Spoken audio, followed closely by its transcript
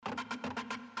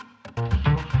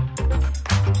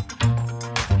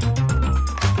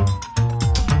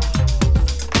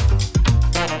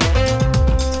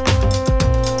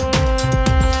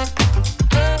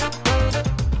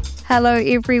Hello,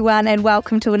 everyone, and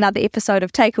welcome to another episode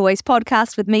of Takeaways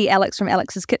Podcast with me, Alex from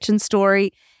Alex's Kitchen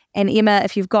Story. And Emma,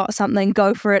 if you've got something,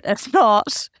 go for it. If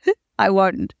not, I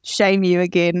won't shame you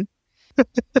again.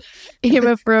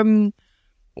 Emma from,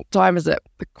 what time is it?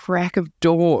 The crack of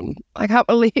dawn. I can't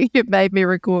believe you made me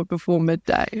record before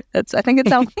midday. I think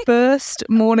it's our first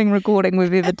morning recording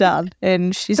we've ever done,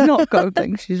 and she's not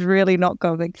coping. She's really not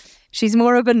coping. She's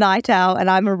more of a night owl, and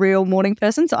I'm a real morning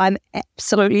person, so I'm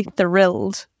absolutely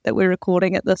thrilled that we're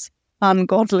recording at this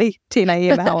ungodly 10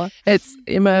 a.m. hour. It's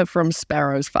Emma from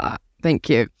Sparrow's Fart. Thank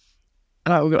you.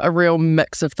 And I've got a real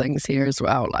mix of things here as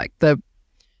well. Like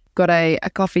got a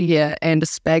coffee here and a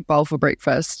spag bowl for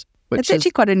breakfast. It's actually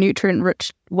quite a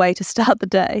nutrient-rich way to start the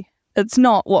day. It's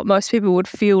not what most people would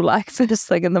feel like first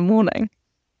thing in the morning.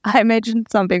 I imagine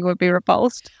some people would be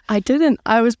repulsed. I didn't.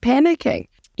 I was panicking.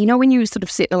 You know when you sort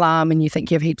of set an alarm and you think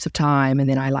you have heaps of time, and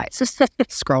then I just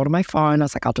scroll to my phone. I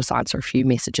was like, I'll just answer a few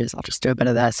messages. I'll just do a bit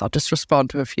of this. I'll just respond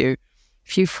to a few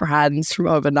friends from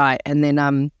overnight. And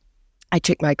then I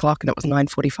checked my clock and it was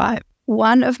 9:45.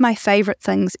 One of my favourite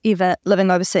things ever living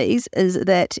overseas is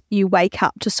that you wake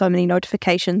up to so many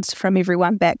notifications from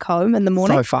everyone back home in the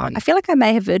morning. So fun. I feel like I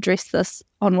may have addressed this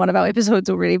on one of our episodes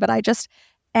already, but I just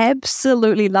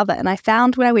absolutely love it. And I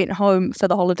found when I went home for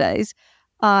the holidays,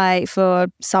 for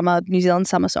New Zealand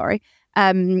summer,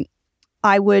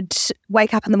 I would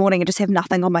wake up in the morning and just have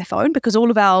nothing on my phone because all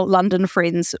of our London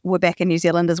friends were back in New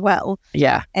Zealand as well.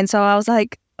 Yeah. And so I was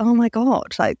like, oh my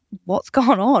God, like what's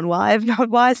gone on? Why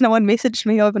has no one messaged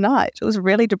me overnight? It was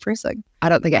really depressing. I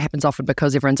don't think it happens often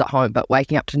because everyone's at home, but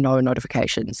waking up to no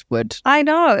notifications would... I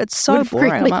know, it's so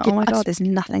boring. I'm like, oh my out. God, there's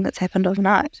nothing that's happened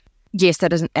overnight. Yes,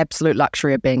 that is an absolute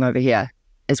luxury of being over here,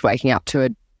 is waking up to a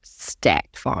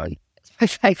stacked phone.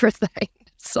 It's my favourite thing.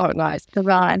 It's so nice.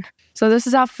 Divine. So this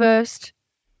is our first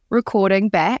recording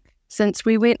back since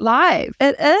we went live.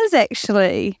 It is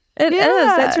actually. It is.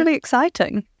 That's really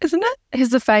exciting. Isn't it? Has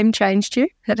the fame changed you?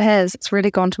 It has. It's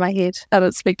really gone to my head. I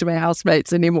don't speak to my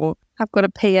housemates anymore. I've got a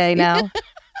PA now.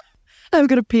 I've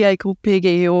got a PA called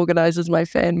Peggy who organises my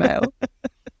fan mail.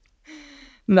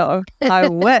 No, I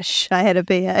wish I had a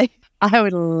PA. I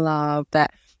would love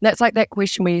that. That's like that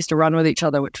question we used to run with each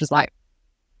other, which was like,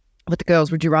 with the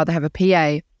girls, would you rather have a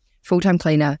PA, full-time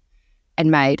cleaner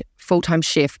and maid, full-time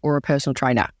chef, or a personal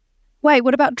trainer? Wait,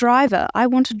 what about driver? I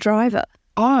want a driver.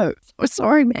 Oh,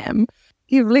 sorry, ma'am.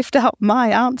 You've left out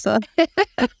my answer.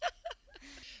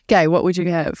 Okay, what would you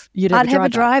have? I'd have a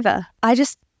driver. I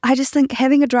just think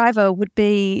having a driver would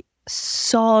be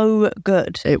so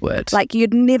good. It would. Like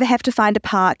you'd never have to find a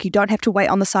park. You don't have to wait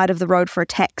on the side of the road for a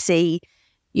taxi.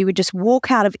 You would just walk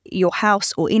out of your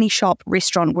house or any shop,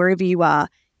 restaurant, wherever you are,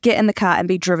 get in the car and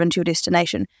be driven to your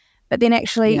destination. But then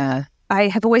actually, I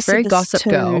have always said this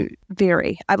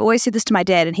I've always said this to my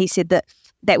dad, and he said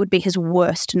that would be his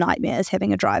worst nightmare, is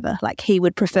having a driver. Like he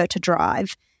would prefer to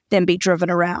drive than be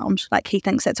driven around. Like he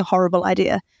thinks that's a horrible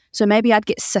idea. So maybe I'd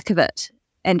get sick of it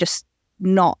and just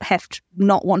not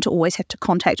want to always have to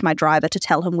contact my driver to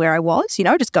tell him where I was,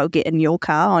 just go get in your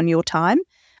car on your time.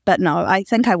 But no, I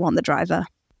think I want the driver.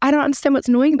 I don't understand what's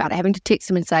annoying about it, having to text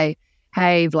him and say,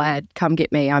 hey, Vlad, come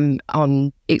get me. I'm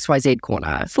on XYZ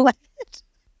corner. Vlad.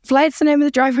 Vlad's the name of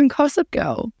the driver in Gossip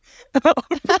Girl.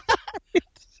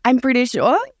 I'm pretty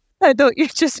sure. I thought you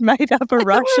just made up a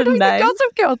Russian name. The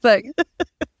Gossip Girl thing.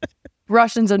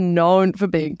 Russians are known for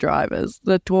being drivers.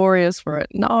 Notorious for it.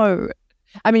 No.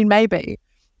 I mean, maybe.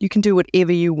 You can do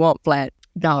whatever you want, Vlad.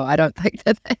 No, I don't think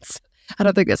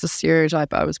that's a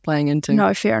stereotype I was playing into.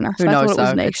 No, fair enough. Who knows,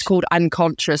 though? It's called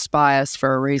unconscious bias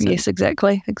for a reason. Yes,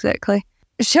 exactly.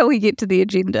 Shall we get to the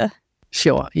agenda?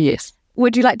 Sure, yes.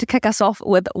 Would you like to kick us off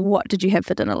with what did you have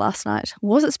for dinner last night?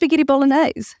 Was it spaghetti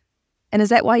bolognese? And is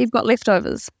that why you've got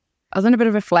leftovers? I was in a bit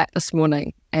of a flat this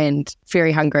morning and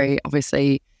very hungry,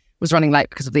 obviously. Was running late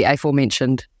because of the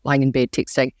aforementioned lying in bed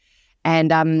texting.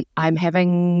 And I'm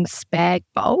having spag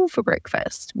bowl for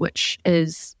breakfast, which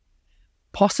is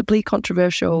possibly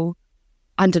controversial,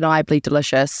 undeniably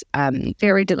delicious.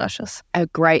 Very delicious. A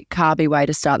great carby way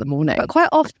to start the morning. But quite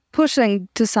off-putting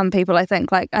to some people, I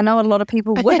think. Like, I know a lot of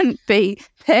people wouldn't be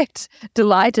that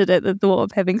delighted at the thought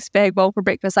of having spag bowl for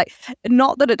breakfast. Like,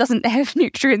 not that it doesn't have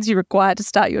nutrients you require to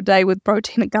start your day with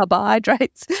protein and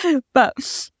carbohydrates,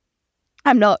 but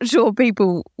I'm not sure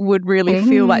people would really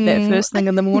feel like that first thing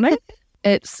in the morning.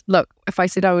 Look, if I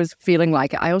said I was feeling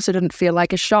like it, I also didn't feel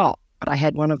like a shot, but I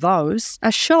had one of those.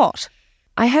 A shot?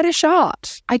 I had a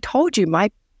shot. I told you,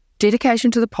 my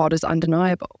dedication to the pod is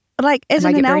undeniable. Like, as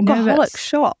in an alcoholic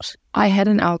shot? I had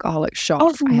an alcoholic shot.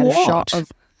 Of I had what? a shot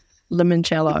of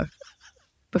limoncello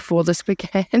before this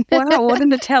began. Wow, what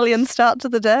an Italian start to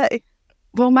the day.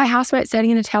 Well, my housemate's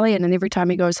studying in Italian, and every time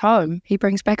he goes home, he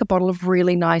brings back a bottle of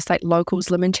really nice, like, locals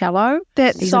limoncello.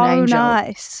 That's so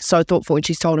nice. So thoughtful. And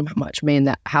she's told him how much me and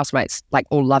that housemates, like,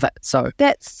 all love it. So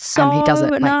that's so he does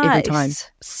it, like, nice. every time.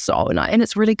 So nice. And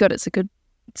it's really good. It's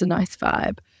a nice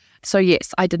vibe. So,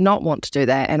 yes, I did not want to do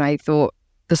that. And I thought,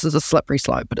 this is a slippery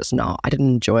slope, but it's not. I didn't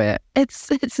enjoy it.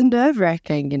 It's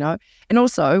nerve-wracking, you know. And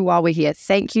also, while we're here,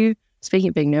 thank you, speaking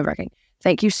of being nerve-wracking,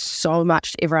 thank you so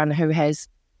much to everyone who has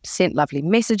sent lovely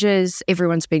messages.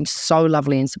 Everyone's been so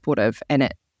lovely and supportive, and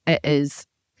it is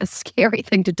a scary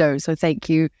thing to do. So thank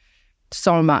you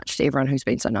so much to everyone who's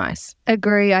been so nice.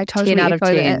 Agree. I totally 10 out of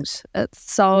echo 10. that.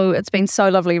 It's been so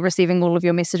lovely receiving all of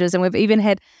your messages, and we've even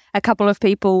had a couple of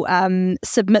people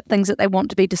submit things that they want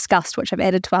to be discussed, which I've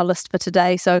added to our list for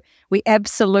today. So we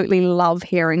absolutely love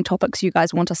hearing topics you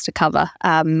guys want us to cover,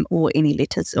 or any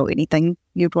letters or anything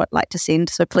you'd like to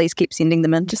send. So please keep sending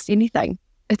them in. Just anything.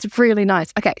 It's really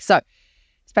nice. Okay, so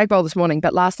spag bowl this morning,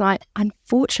 but last night,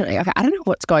 unfortunately, I don't know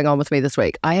what's going on with me this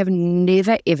week. I have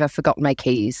never, ever forgotten my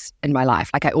keys in my life.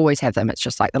 Like, I always have them. It's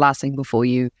just like the last thing before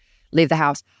you leave the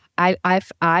house.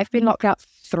 I've been locked out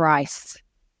thrice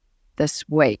this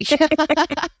week.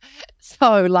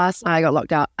 So last night I got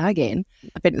locked out again.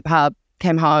 I've been to the pub,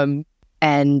 came home,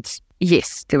 and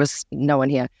yes, there was no one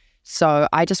here. So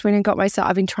I just went and got myself,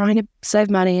 I've been trying to save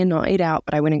money and not eat out,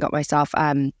 but I went and got myself,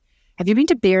 have you been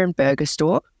to Beer and Burger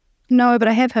Store? No, but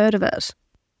I have heard of it.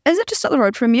 Is it just up the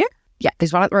road from you? Yeah,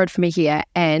 there's one up the road from me here,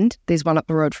 and there's one up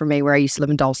the road from me where I used to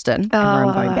live in Dalston, and where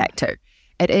I'm going back to.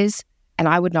 It is, and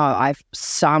I would know, I've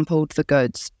sampled the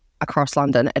goods across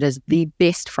London. It is the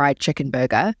best fried chicken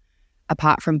burger,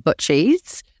 apart from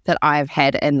Butchie's, that I've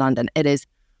had in London. It is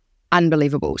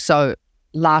unbelievable. So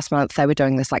last month they were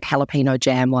doing this like jalapeno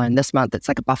jam one. This month it's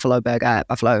like a buffalo burger,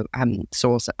 buffalo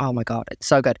sauce. Oh my God, it's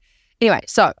so good. Anyway,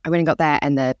 so I went and got that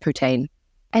and the poutine,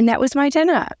 and that was my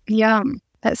dinner. Yum.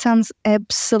 That sounds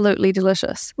absolutely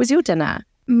delicious. Was your dinner?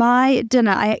 My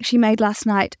dinner, I actually made last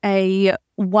night a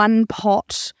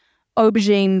one-pot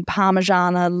aubergine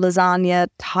parmigiana lasagna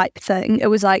type thing. It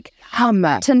was like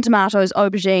tin tomatoes,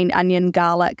 aubergine, onion,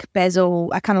 garlic, basil.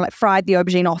 I kind of like fried the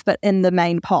aubergine off, but in the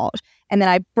main pot. And then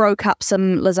I broke up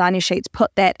some lasagna sheets,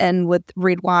 put that in with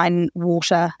red wine,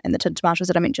 water, and the tin tomatoes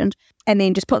that I mentioned, and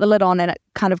then just put the lid on, and it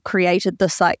kind of created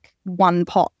this like one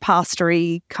pot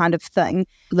pastry kind of thing.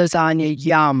 Lasagna,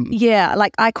 yum. Yeah,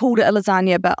 like I called it a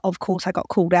lasagna, but of course I got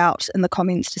called out in the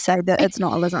comments to say that it's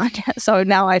not a lasagna. So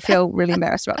now I feel really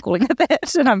embarrassed about calling it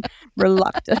that, and I'm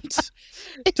reluctant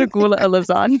to call it a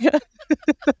lasagna.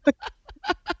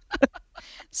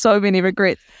 So many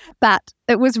regrets. But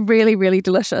it was really, really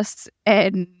delicious,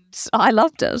 and I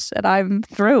loved it, and I'm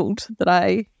thrilled that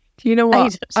I You know what?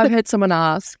 ate it. I've heard someone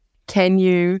ask, can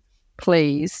you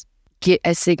please get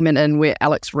a segment in where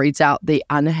Alex reads out the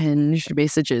unhinged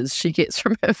messages she gets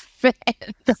from her fans?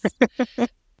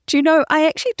 Do you know, I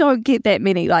actually don't get that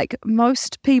many. Like,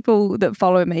 most people that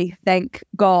follow me, thank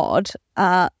God,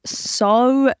 are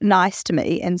so nice to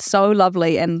me and so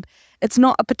lovely, and it's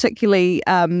not a particularly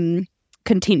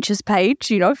contentious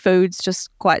page, you know, food's just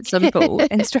quite simple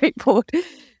and straightforward.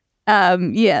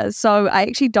 So I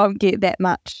actually don't get that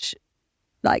much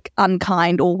like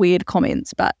unkind or weird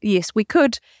comments, but yes, we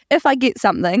could, if I get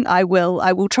something, I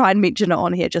will try and mention it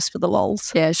on here just for the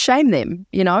lols. Yeah, shame them,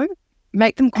 you know,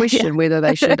 make them question whether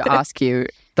they should ask you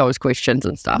those questions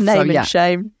and stuff. Name and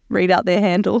shame, read out their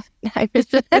handle.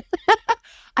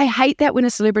 I hate that when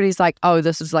a celebrity is like, oh,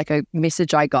 this is like a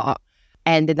message I got,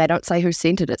 and then they don't say who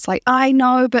sent it. It's like, I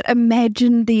know, but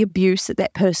imagine the abuse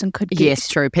that person could get. Yes,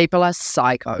 true. People are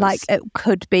psychos. Like, it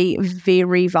could be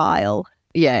very vile.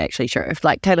 Yeah, actually, true. If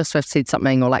like Taylor Swift said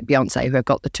something, or like Beyonce, who have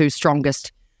got the two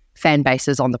strongest fan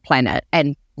bases on the planet,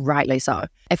 and rightly so,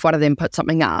 if one of them put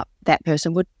something up, that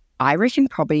person would, I reckon,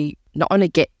 probably not only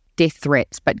get death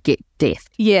threats, but get death.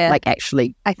 Yeah. Like,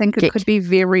 actually. I think it could be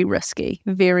very risky.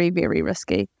 Very, very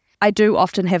risky. I do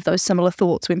often have those similar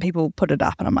thoughts when people put it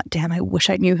up, and I'm like, damn, I wish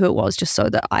I knew who it was just so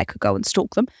that I could go and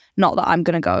stalk them. Not that I'm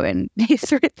going to go and death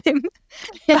threat them.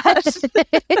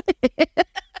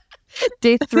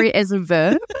 Death threat as a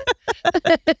verb?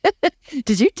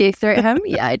 Did you death threat him?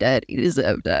 Yeah, I did. He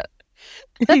deserved it.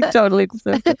 He totally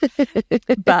deserved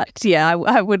it. But yeah,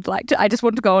 I would like to, I just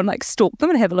want to go and like stalk them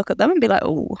and have a look at them and be like,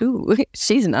 oh,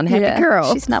 she's an unhappy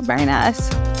girl. She's not very nice.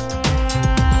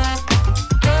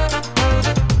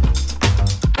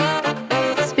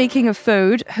 Speaking of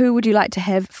food, who would you like to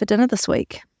have for dinner this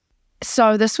week?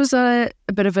 So this was a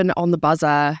bit of an on the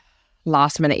buzzer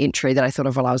last minute entry that I thought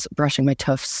of while I was brushing my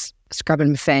tuffs, scrubbing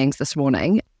my fangs this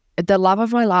morning. The love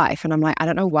of my life. And I'm like, I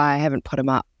don't know why I haven't put him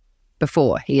up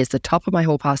before. He is the top of my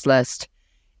hall pass list.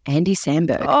 Andy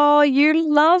Samberg. Oh, you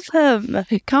love him.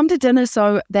 Come to dinner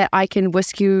so that I can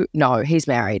whisk you. No, he's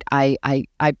married.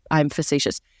 I'm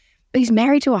facetious. But he's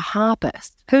married to a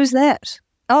harpist. Who's that?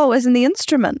 Oh, as in the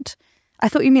instrument. I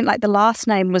thought you meant like the last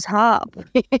name was Harp.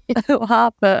 Or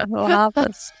Harper or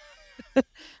Harpist.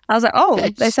 I was like, oh,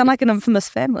 they sound like an infamous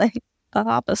family. The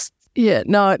Harpist. Yeah,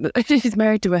 no, he's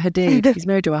married to a Hadid. He's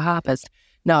married to a harpist.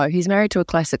 No, he's married to a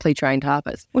classically trained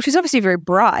harpist. Well, she's obviously very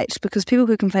bright because people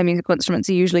who can play musical instruments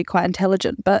are usually quite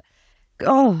intelligent. But,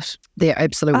 gosh. They're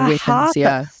absolute weapons, harpist.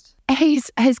 yeah.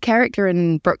 His character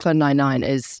in Brooklyn Nine-Nine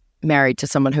is married to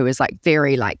someone who is like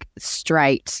very like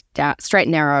straight,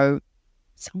 narrow,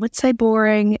 some would say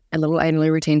boring, a little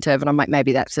anally retentive. And I'm like,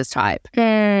 maybe that's his type.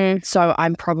 So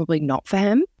I'm probably not for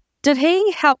him. Did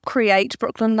he help create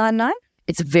Brooklyn Nine-Nine?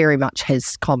 It's very much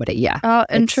his comedy, yeah. Oh,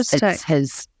 interesting. It's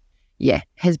his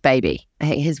baby,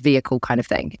 his vehicle kind of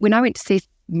thing. When I went to Seth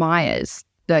Meyers,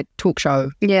 the talk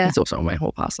show, he's also on my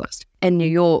hall pass list, in New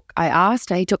York,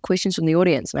 he took questions from the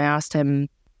audience and I asked him,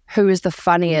 who is the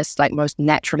funniest, like most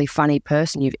naturally funny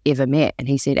person you've ever met? And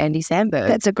he said, Andy Samberg.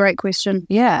 That's a great question.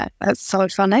 Yeah. That's so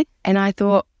funny. And I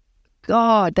thought,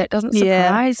 God, that doesn't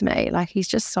surprise me. Like he's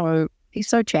so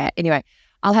chat. Anyway,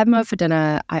 I'll have him over for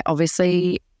dinner. I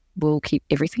obviously will keep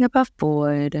everything above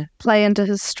board. Play into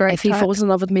his straight If he falls in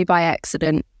love with me by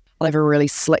accident, I'll have a really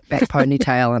slick back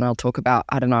ponytail and I'll talk about,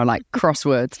 I don't know, like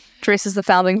crosswords. Dress as the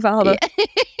founding father. Yeah.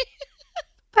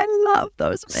 I love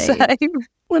those memes. Same.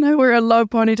 When I wear a low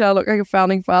ponytail, I look like a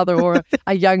founding father or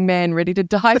a young man ready to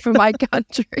die for my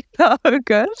country. Oh,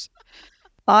 good.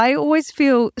 I always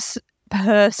feel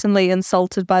personally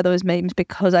insulted by those memes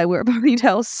because I wear a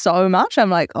ponytail so much. I'm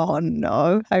like, oh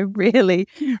no, I really,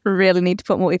 really need to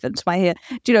put more effort into my hair.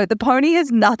 Do you know, the pony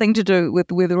has nothing to do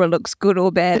with whether it looks good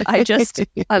or bad.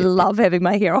 I love having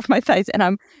my hair off my face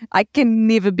and I can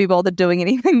never be bothered doing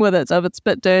anything with it. So if it's a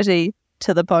bit dirty,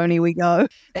 to the pony we go.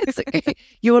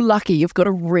 You're lucky. You've got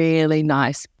a really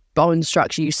nice bone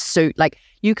structure. You suit, like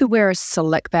you could wear a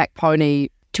slick back pony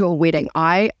to a wedding.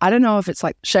 I don't know if it's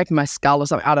like shaping my skull or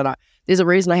something. I don't know. There's a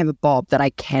reason I have a bob that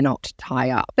I cannot tie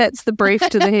up. That's the brief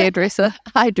to the hairdresser.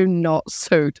 I do not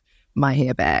suit my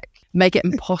hair back. Make it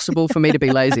impossible for me to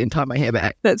be lazy and tie my hair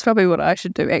back. That's probably what I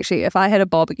should do. Actually, if I had a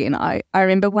bob again, I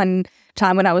remember one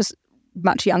time when I was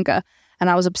much younger and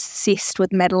I was obsessed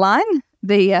with Madeline,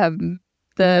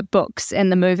 the books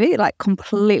and the movie, like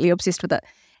completely obsessed with it.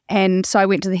 And so I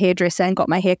went to the hairdresser and got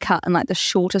my hair cut in like the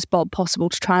shortest bob possible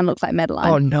to try and look like Madeline.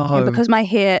 Oh no. And because my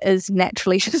hair is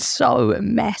naturally just so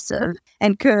massive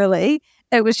and curly,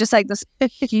 it was just like this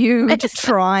huge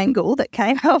triangle that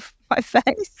came off my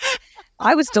face.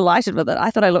 I was delighted with it.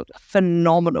 I thought I looked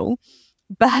phenomenal.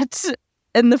 But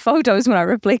in the photos, when I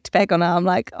reflect back on it, I'm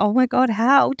like, oh my God,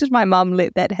 how did my mum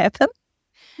let that happen?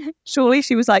 Surely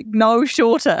she was like, no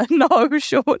shorter.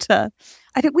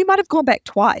 I think we might have gone back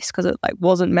twice because it like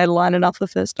wasn't Madeline enough the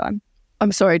first time.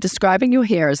 I'm sorry, describing your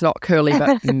hair is not curly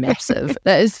but massive.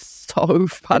 That is so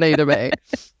funny to me.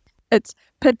 It's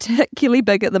particularly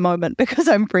big at the moment because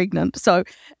I'm pregnant. So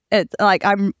it's like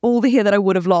I'm all the hair that I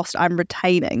would have lost, I'm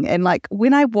retaining. And like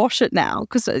when I wash it now,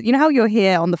 because you know how your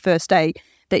hair on the first day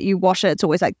that you wash it, it's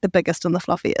always like the biggest and the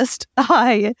fluffiest.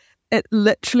 It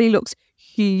literally looks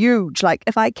huge. Like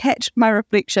if I catch my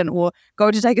reflection or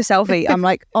go to take a selfie, I'm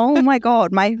like, oh my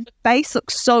God, my face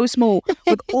looks so small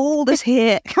with all this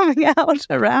hair coming out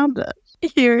around it.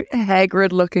 You're a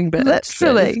Hagrid looking bitch.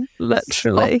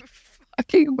 Literally. So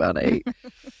fucking funny.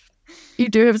 You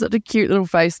do have such a cute little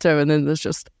face too, and then there's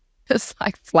just this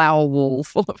like flower wall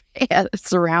full of hair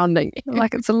surrounding you.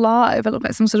 Like it's alive. It looks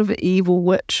like some sort of evil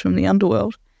witch from the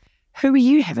underworld. Who are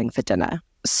you having for dinner?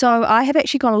 So I have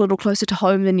actually gone a little closer to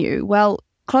home than you. Well,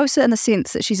 closer in the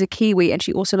sense that she's a Kiwi and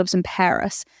she also lives in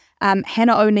Paris.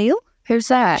 Hannah O'Neill. Who's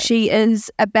that? She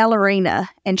is a ballerina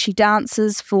and she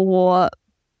dances for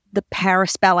the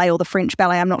Paris Ballet or the French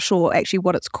Ballet. I'm not sure actually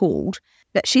what it's called.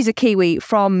 But she's a Kiwi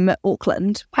from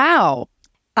Auckland. Wow.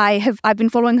 I've been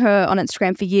following her on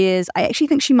Instagram for years. I actually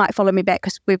think she might follow me back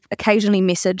because we've occasionally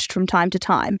messaged from time to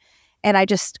time. And I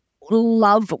just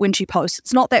love when she posts.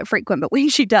 It's not that frequent, but when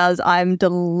she does, I'm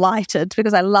delighted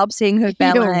because I love seeing her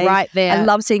ballet. You're right there. I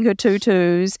love seeing her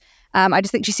tutus. I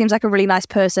just think she seems like a really nice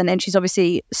person and she's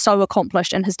obviously so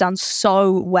accomplished and has done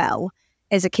so well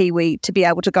as a Kiwi to be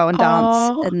able to go and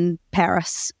dance in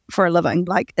Paris for a living,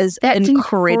 like, is That's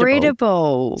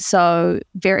incredible. So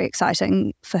very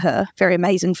exciting for her, very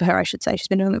amazing for her, I should say. She's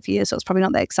been doing it for years, so it's probably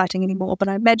not that exciting anymore, but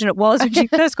I imagine it was when she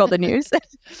first got the news.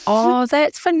 Oh,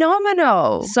 that's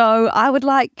phenomenal. So I would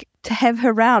like to have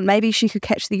her round. Maybe she could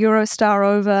catch the Eurostar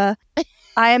over.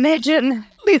 I imagine.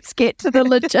 Let's get to the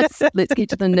logistics. Let's get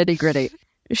to the nitty gritty.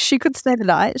 she could stay the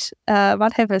night.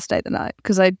 I'd have her stay the night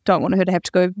because I don't want her to have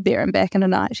to go there and back in a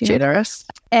night. You know? Generous.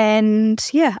 And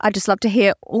yeah, I'd just love to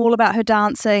hear all about her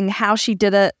dancing, how she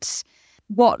did it,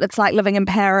 what it's like living in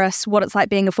Paris, what it's like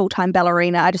being a full-time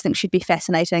ballerina. I just think she'd be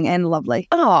fascinating and lovely.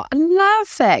 Oh, I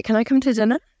love that. Can I come to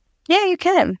dinner? Yeah, you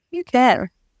can. You can.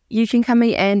 You can come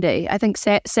meet Andy. I think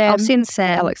Sam. I'll send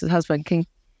Sam. Alex's husband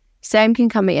Sam can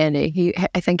come meet Andy.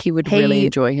 I think he would really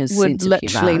enjoy his would sense of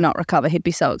literally humour. not recover. He'd be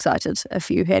so excited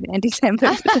if you had Andy Sam.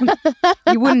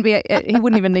 He wouldn't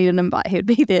even need an invite. He'd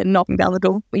be there knocking down the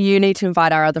door. You need to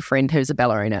invite our other friend who's a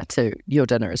ballerina to your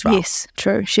dinner as well. Yes,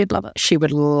 true. She'd love it. She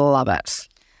would love it.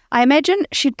 I imagine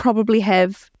she'd probably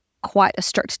have quite a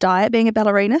strict diet being a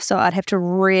ballerina, so I'd have to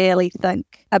really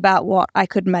think about what I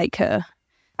could make her.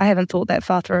 I haven't thought that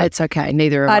far through. It's okay.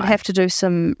 Neither have I'd have to do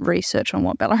some research on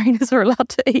what ballerinas are allowed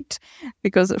to eat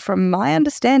because from my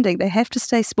understanding, they have to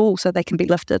stay small so they can be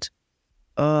lifted.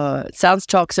 It sounds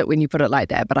toxic when you put it like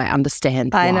that, but I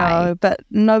understand why. I know, but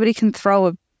nobody can throw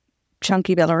a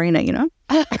chunky ballerina, you know?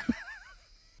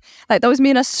 Like those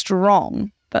men are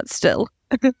strong, but still.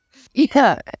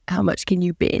 Yeah. How much can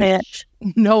you bench?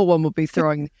 Yeah. No one will be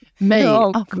throwing me.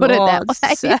 Oh, I'll put it that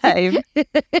God, way.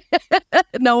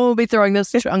 No one will be throwing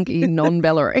this chunky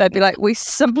non-ballerina. They'd be like, we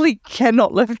simply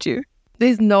cannot lift you.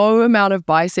 There's no amount of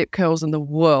bicep curls in the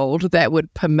world that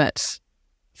would permit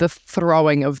the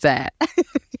throwing of that.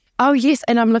 Oh, yes.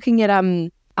 And I'm looking at,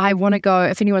 I want to go,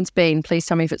 if anyone's been, please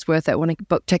tell me if it's worth it. I want to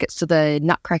book tickets to the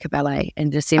Nutcracker Ballet in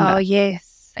December. Oh, yes.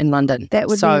 In London. That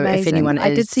would be amazing. If anyone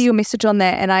I did see your message on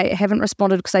that and I haven't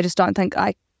responded because I just don't think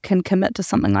I can commit to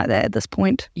something like that at this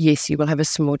point. Yes, you will have a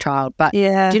small child. But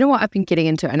yeah. Do you know what I've been getting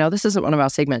into? I know this isn't one of our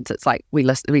segments. It's like we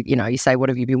you say, what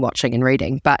have you been watching and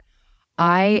reading? But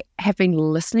I have been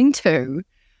listening to,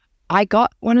 I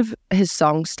got one of his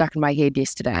songs stuck in my head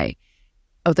yesterday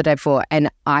or the day before, and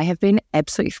I have been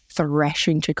absolutely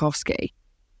thrashing Tchaikovsky,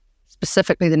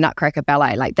 specifically the Nutcracker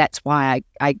Ballet. Like that's why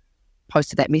I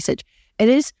posted that message. It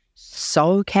is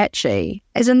so catchy.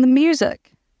 As in the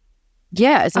music?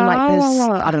 Yeah, as in like this,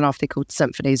 I don't know if they're called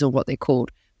symphonies or what they're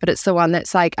called, but it's the one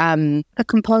that's like a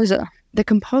composer. The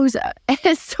composer.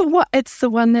 It's the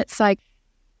one that's like,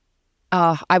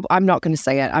 I'm not going to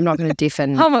say it. I'm not going to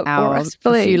deafen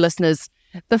the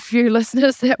few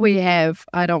listeners that we have.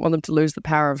 I don't want them to lose the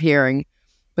power of hearing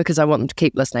because I want them to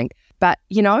keep listening. But,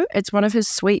 you know, it's one of his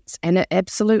suites and it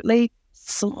absolutely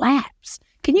slaps.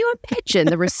 Can you imagine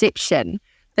the reception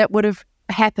that would have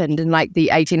happened in like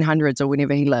the 1800s or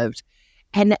whenever he lived?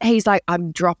 And he's like,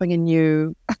 I'm dropping a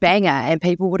new banger, and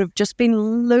people would have just been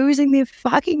losing their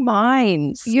fucking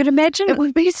minds. You'd imagine it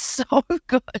would be so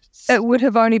good. It would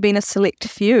have only been a select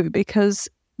few because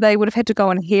they would have had to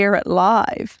go and hear it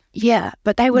live. Yeah,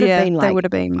 but they would have been like, they would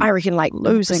have been, I reckon, like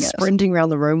losing it, sprinting around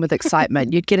the room with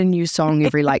excitement. You'd get a new song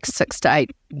every like 6 to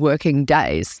 8 working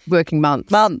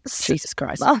months. Jesus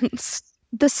Christ. Months.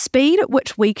 The speed at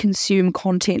which we consume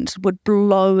content would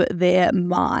blow their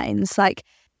minds. Like,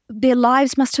 their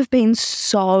lives must have been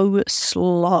so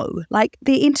slow. Like,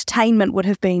 their entertainment would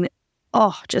have been,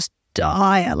 just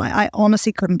dire. Like, I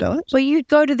honestly couldn't do it. Well, you'd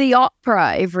go to the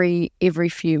opera every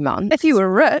few months. If you were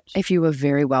rich. If you were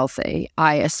very wealthy.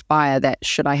 I aspire that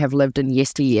should I have lived in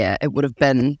yesteryear, I would have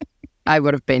been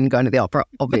going to the opera,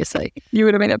 obviously. You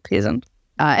would have been a peasant.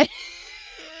 A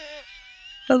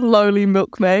lowly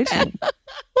milkmaid.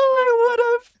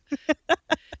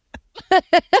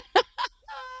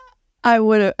 I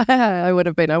would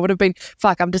have been.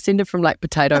 Fuck, I'm descended from like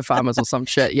potato farmers or some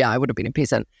shit. Yeah, I would have been a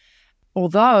peasant.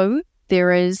 Although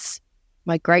there is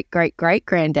my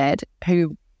great-great-great-granddad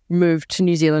who moved to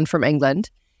New Zealand from England.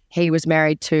 He was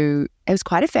married to, it was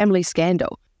quite a family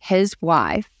scandal. His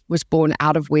wife was born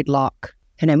out of wedlock.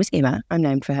 Her name was Emma. I'm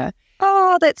named for her.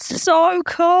 Oh, that's so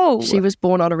cool. She was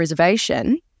born on a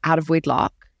reservation out of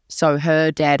wedlock. So her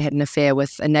dad had an affair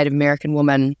with a Native American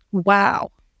woman.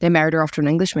 Wow. They married her off to an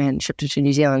Englishman, shipped her to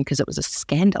New Zealand because it was a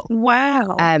scandal.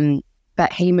 Wow.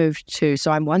 But he moved to,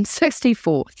 so I'm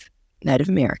 164th Native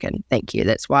American. Thank you.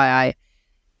 That's why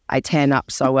I tan up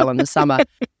so well in the summer.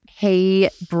 He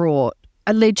brought,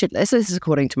 allegedly, this is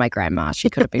according to my grandma,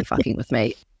 she could have been fucking with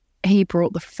me. He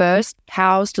brought the first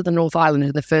cows to the North Island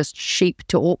and the first sheep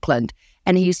to Auckland.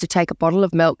 And he used to take a bottle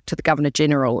of milk to the Governor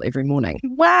General every morning.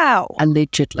 Wow.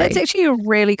 Allegedly. That's actually a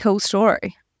really cool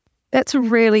story. That's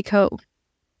really cool.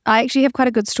 I actually have quite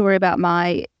a good story about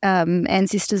my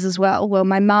ancestors as well. Well,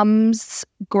 my mum's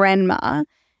grandma,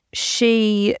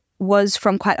 she was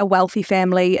from quite a wealthy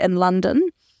family in London,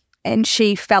 and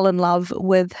she fell in love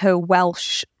with her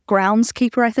Welsh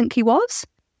groundskeeper, I think he was.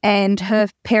 And her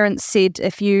parents said,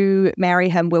 if you marry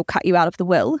him, we'll cut you out of the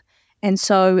will. And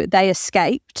so they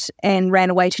escaped and ran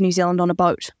away to New Zealand on a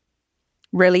boat,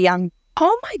 really young.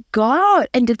 Oh my God.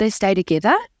 And did they stay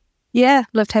together? Yeah,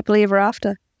 lived happily ever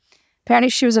after. Apparently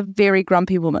she was a very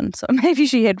grumpy woman, so maybe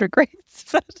she had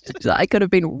regrets. But I could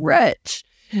have been rich.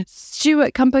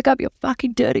 Stuart, come pick up your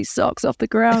fucking dirty socks off the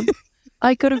ground.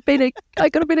 I could have been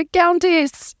a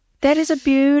countess. That is a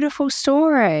beautiful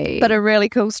story. But a really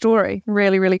cool story.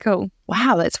 Really, really cool.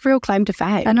 Wow, that's a real claim to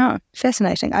fame. I know.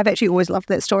 Fascinating. I've actually always loved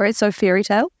that story. It's so fairy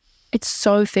tale. It's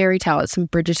so fairy tale. It's some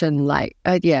Bridgerton,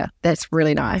 yeah, that's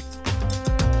really nice.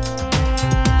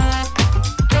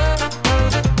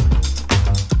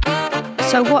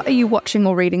 So what are you watching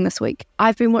or reading this week?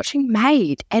 I've been watching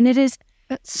Maid, and it's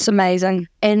amazing.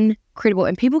 Incredible.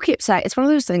 And people keep saying, it's one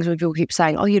of those things where people keep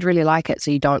saying, oh, you'd really like it,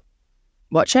 so you don't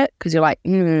watch it, because you're like,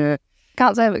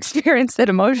 Can't say I've experienced that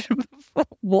emotion before.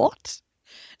 What?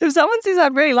 If someone says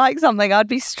I'd really like something, I'd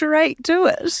be straight to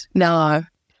it. No.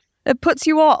 It puts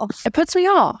you off. It puts me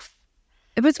off.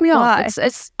 Why?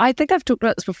 It's. I think I've talked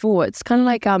about this before. It's kind of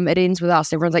like It Ends With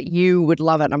Us. Everyone's like, you would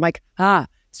love it. And I'm like,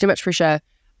 it's too much pressure.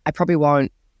 I probably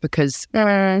won't, because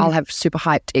I'll have super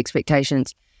hyped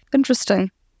expectations.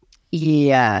 Interesting.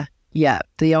 Yeah.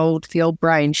 The old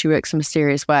brain, she works in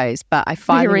mysterious ways. But I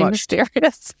finally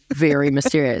mysterious. Very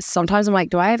mysterious. Sometimes I'm like,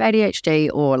 do I have ADHD,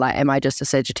 or like, am I just a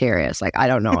Sagittarius? Like, I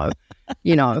don't know.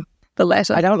 The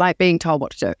latter. I don't like being told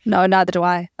what to do. No, neither do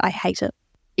I. I hate it.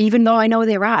 Even though I know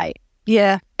they're right.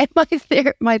 Yeah. And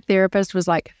my therapist was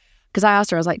like, because I asked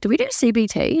her, I was like, do we do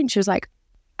CBT? And she was like,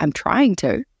 I'm trying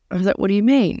to. I was like, what do you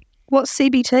mean? What's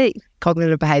CBT?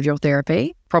 Cognitive behavioral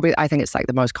therapy. Probably, I think it's like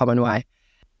the most common way.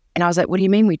 And I was like, what do you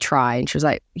mean we try? And she was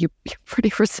like, you're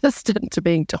pretty resistant to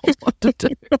being told what to do.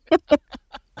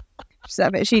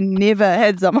 I've actually never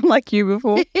had someone like you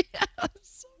before. Yeah,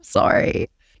 so sorry.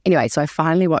 Anyway, so I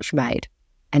finally watched Maid,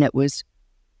 and it was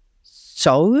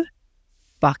so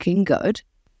fucking good.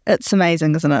 It's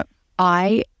amazing, isn't it?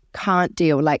 I can't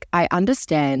deal. Like, I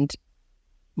understand,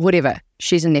 whatever.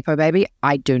 She's a Nepo baby.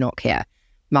 I do not care.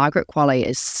 Margaret Qualley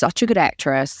is such a good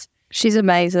actress. She's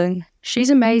amazing. She's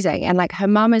amazing. And like, her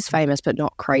mum is famous, but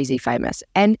not crazy famous.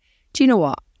 And do you know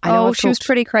what? She was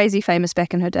pretty crazy famous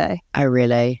back in her day. Oh,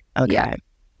 really? Okay. Yeah.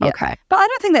 Okay. But I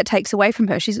don't think that takes away from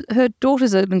her. Her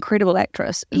daughter's an incredible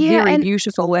actress. Yeah, very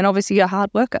beautiful, and obviously a hard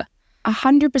worker.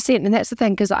 100%. And that's the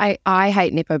thing, because I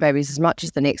hate Nepo babies as much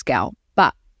as the next gal.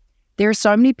 But there are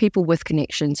so many people with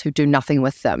connections who do nothing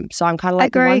with them. So I'm kind of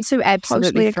like, the ones who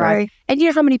absolutely thrive. And you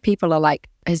know how many people are like,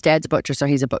 his dad's a butcher, so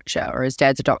he's a butcher, or his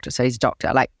dad's a doctor, so he's a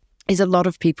doctor. Like, there's a lot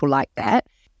of people like that.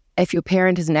 If your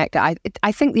parent is an actor,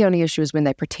 I think the only issue is when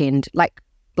they pretend, like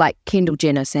Kendall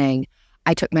Jenner saying,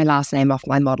 I took my last name off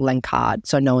my modelling card,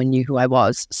 so no one knew who I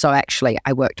was. So actually,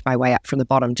 I worked my way up from the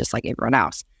bottom just like everyone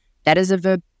else. That is a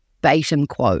verbatim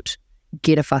quote.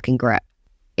 Get a fucking grip.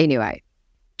 Anyway,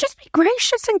 just be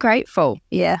gracious and grateful.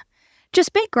 Yeah.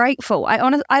 Just be grateful. I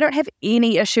don't have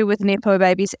any issue with Nepo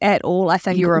babies at all. I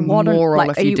think you're a moral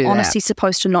if you do that. Are you honestly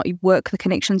supposed to not work the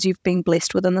connections you've been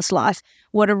blessed with in this life?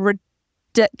 What a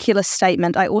ridiculous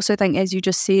statement. I also think, as you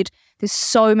just said, there's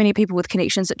so many people with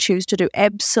connections that choose to do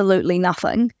absolutely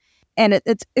nothing. And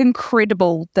it's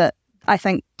incredible that I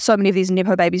think so many of these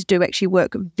Nepo babies do actually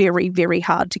work very, very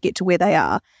hard to get to where they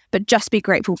are. But just be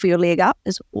grateful for your leg up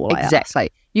is all I ask.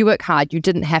 Exactly. You work hard. You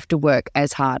didn't have to work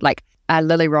as hard. Like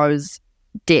Lily Rose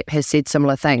Depp has said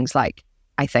similar things. Like,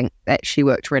 I think that she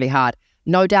worked really hard.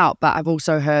 No doubt. But I've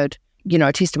also heard,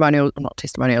 not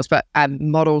testimonials, but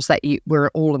models that were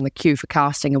all in the queue for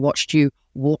casting and watched you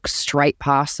walk straight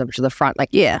past them to the front.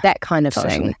 Like, that kind of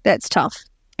thing. That's tough.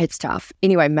 It's tough.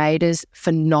 Anyway, Maid is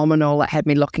phenomenal. It had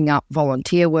me looking up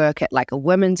volunteer work at like a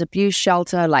women's abuse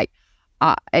shelter. Like,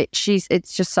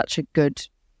 it's just such a good,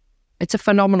 it's a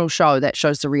phenomenal show that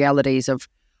shows the realities of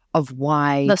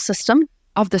why the system,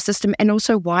 and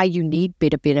also why you need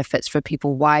better benefits for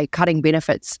people, why cutting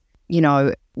benefits,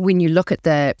 when you look at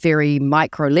the very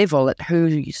micro level at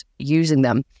who's using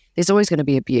them, there's always going to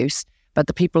be abuse, but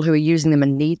the people who are using them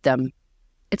and need them,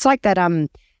 it's like that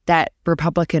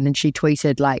Republican, and she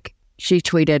tweeted,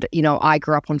 I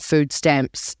grew up on food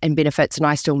stamps and benefits and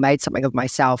I still made something of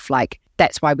myself. Like,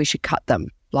 that's why we should cut them,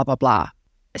 blah, blah, blah.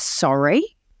 Sorry?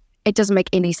 It doesn't make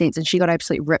any sense. And she got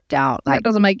absolutely ripped out. Like, it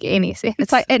doesn't make any sense.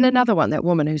 It's like, and another one, that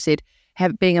woman who said,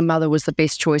 being a mother was the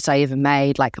best choice I ever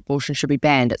made. Like, abortion should be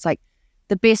banned. It's like,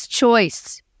 the best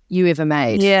choice you ever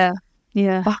made. Yeah.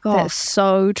 Yeah. Fuck off. That's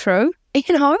so true.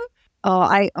 Oh,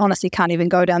 I honestly can't even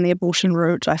go down the abortion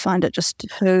route. I find it just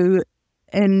too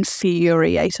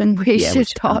infuriating. We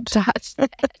should not touch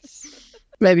that.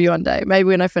 Maybe one day. Maybe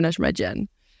when I finish my gin.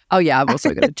 Oh, yeah, I've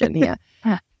also got a gin here.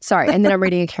 Sorry. And then I'm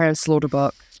reading a Karen Slaughter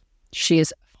book. She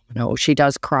is No, she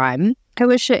does crime. Who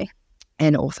is she?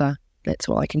 An author. That's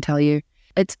all I can tell you.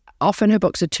 It's often her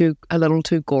books are a little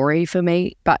too gory for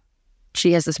me, but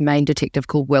she has this main detective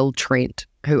called Will Trent,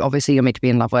 who obviously you're meant to be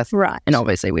in love with. Right. And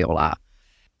obviously we all are.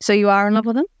 So you are in love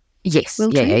with him? Yes.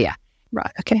 Will Yeah, Trent? yeah, yeah.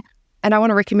 Right, okay. And I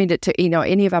want to recommend it to,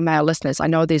 any of our male listeners. I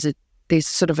know there's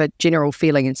sort of a general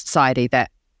feeling in society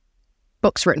that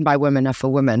books written by women are for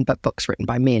women, but books written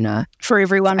by men are For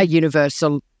everyone. a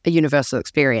universal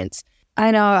experience.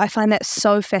 I know. I find that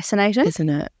so fascinating. Isn't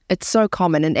it? It's so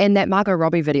common. And that Margot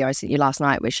Robbie video I sent you last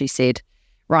night where she said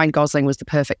Ryan Gosling was the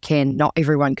perfect Ken. Not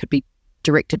everyone could be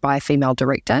directed by a female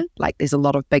director. Like, there's a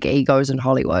lot of big egos in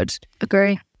Hollywood.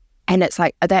 Agree. And it's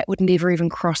like, that would never even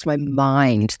cross my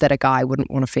mind that a guy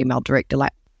wouldn't want a female director.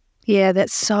 Like, Yeah,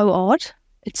 that's so odd.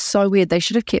 it's so weird. They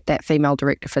should have kept that female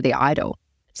director for The Idol.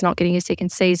 It's not getting a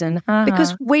second season.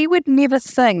 Because we would never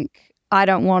think, I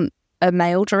don't want a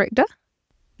male director.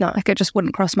 No. Like, it just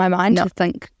wouldn't cross my mind to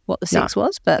think what the sex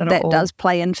was, but not at that all. does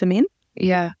play in for men.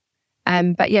 Yeah.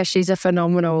 But yeah, she's a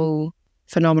phenomenal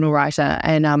writer,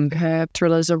 and her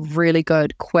thrillers are really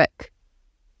good, quick,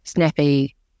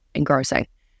 snappy, engrossing.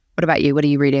 What about you? What are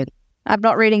you reading? I'm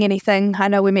not reading anything. I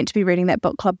know we're meant to be reading that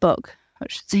book club book,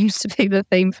 which seems to be the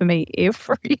theme for me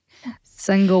every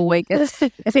single week.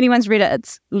 If anyone's read it,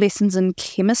 it's Lessons in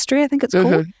Chemistry, I think it's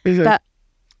called. But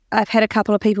I've had a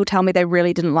couple of people tell me they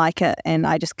really didn't like it, and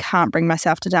I just can't bring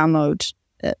myself to download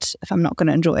it if I'm not going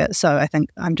to enjoy it. So I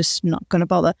think I'm just not going to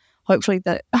bother. Hopefully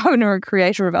the owner and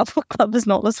creator of our book club is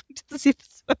not listening to this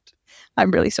episode.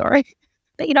 I'm really sorry.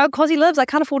 But, because he lives, I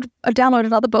can't afford to download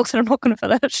another book that I'm not going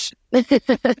to finish.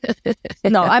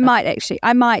 No, I might actually.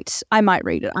 I might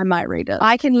read it.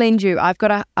 I can lend you. I've got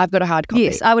a hard copy.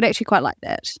 Yes, I would actually quite like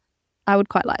that. I would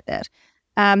quite like that.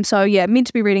 So yeah, meant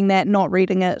to be reading that, not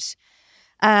reading it.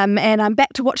 And I'm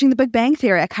back to watching The Big Bang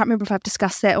Theory. I can't remember if I've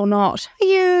discussed that or not.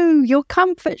 Your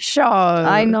comfort show.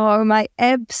 I know, my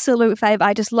absolute fave.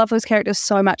 I just love those characters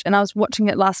so much. And I was watching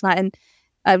it last night and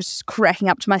I was cracking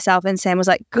up to myself, and Sam was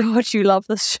like, God, you love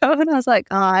this show. And I was like,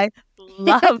 I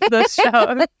love this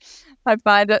show. I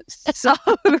find it so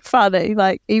funny.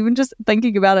 Like, even just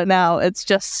thinking about it now, it's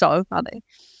just so funny.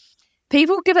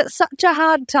 People give it such a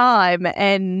hard time,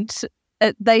 and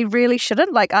they really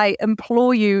shouldn't. Like, I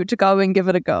implore you to go and give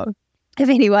it a go, if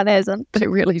anyone hasn't. They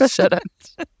really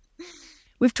shouldn't.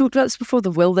 We've talked about this before,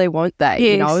 the will they, won't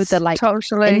they? Yes, the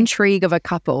totally. intrigue of a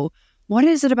couple. What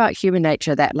is it about human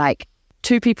nature that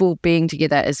two people being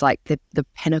together is the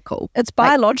pinnacle? It's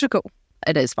biological.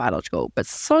 It is biological, but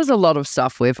so is a lot of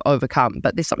stuff we've overcome.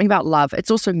 But there's something about love. It's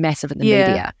also massive in the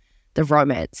media, the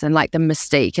romance and the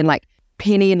mystique, and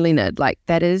Penny and Leonard,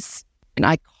 that is an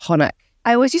iconic.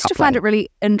 I always used to find it really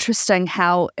interesting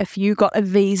how if you got a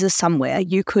visa somewhere,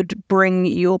 you could bring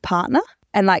your partner.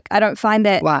 And I don't find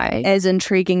that as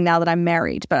intriguing now that I'm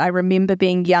married, but I remember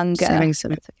being younger. Having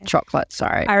some chocolate,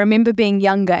 sorry. I remember being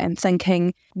younger and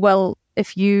thinking, well,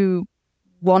 if you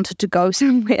wanted to go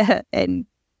somewhere and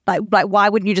why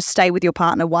wouldn't you just stay with your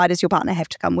partner? Why does your partner have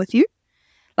to come with you?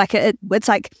 It's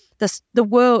like this, the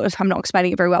world, I'm not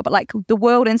explaining it very well, but the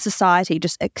world and society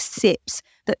just accepts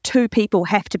that two people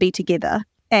have to be together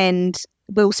and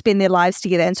will spend their lives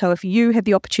together. And so if you have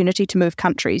the opportunity to move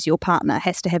countries, your partner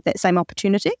has to have that same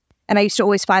opportunity. And I used to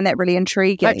always find that really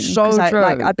intriguing. That's so true.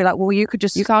 I'd be like, well, you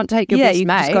can't take your best mate. You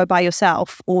just go by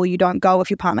yourself, or you don't go if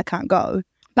your partner can't go.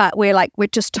 But we're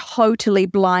just totally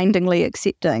blindingly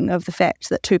accepting of the fact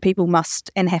that two people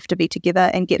must and have to be together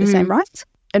and get the same rights.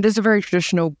 It is a very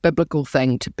traditional biblical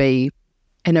thing to be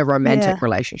in a romantic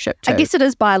relationship too. I guess it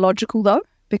is biological though,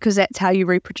 because that's how you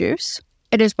reproduce.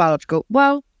 It is biological.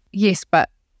 Well, yes, but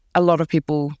a lot of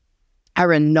people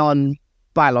are in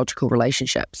non-biological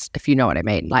relationships, if you know what I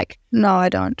mean. No, I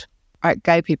don't.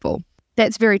 Gay people.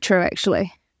 That's very true,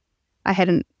 actually. I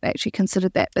hadn't actually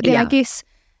considered that. But then I guess,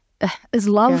 is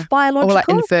love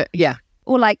biological?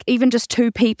 Or even just two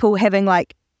people having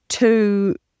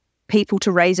two people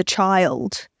to raise a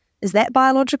child. Is that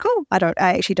biological? I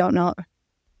actually don't know.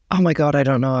 Oh my God, I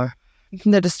don't know.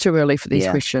 That is too early for these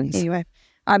questions. Anyway,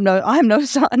 I'm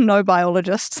no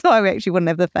biologist, so I actually wouldn't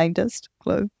have the faintest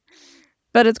clue.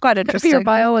 But it's quite interesting. Be a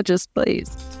biologist, please.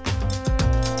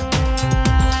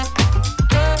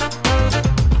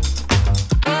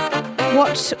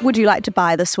 What would you like to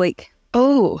buy this week?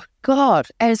 Oh, God.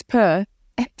 As per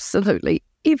absolutely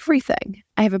everything.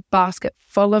 I have a basket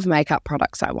full of makeup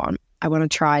products I want. I want to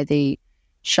try the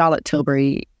Charlotte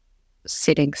Tilbury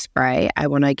setting spray. I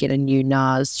want to get a new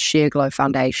NARS Sheer Glow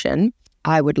foundation.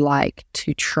 I would like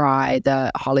to try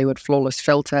the Hollywood Flawless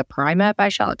Filter Primer by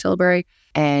Charlotte Tilbury.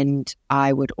 And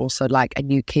I would also like a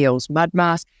new Kiehl's Mud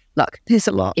Mask. Look, there's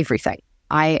a lot. Everything.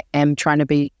 I am trying to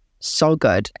be so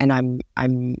good. And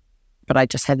but I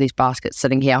just have these baskets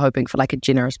sitting here hoping for like a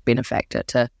generous benefactor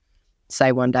to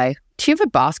say one day, do you have a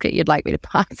basket you'd like me to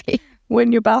buy me?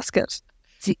 Win your basket.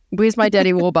 Where's my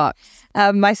daddy Warbucks?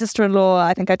 My sister-in-law,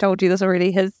 I think I told you this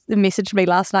already, has messaged me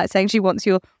last night saying she wants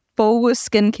your full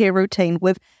skincare routine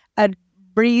with a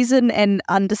reason and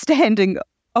understanding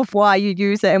of why you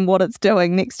use it and what it's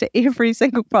doing next to every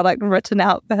single product written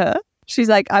out for her. She's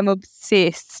like, I'm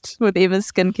obsessed with Emma's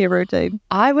skincare routine.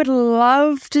 I would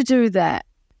love to do that.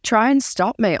 Try and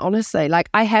stop me, honestly. Like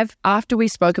I have, after we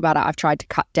spoke about it, I've tried to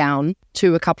cut down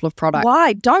to a couple of products.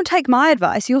 Why? Don't take my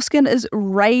advice. Your skin is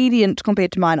radiant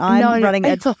compared to mine. I'm running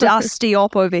a dusty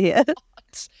op over here.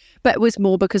 But it was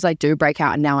more because I do break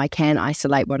out and now I can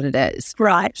isolate what it is.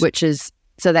 Right.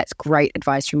 So that's great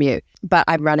advice from you. But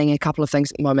I'm running a couple of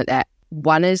things at the moment. That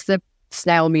one is the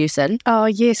snail mucin. Oh,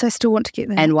 yes, I still want to get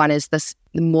that. And one is the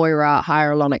Moira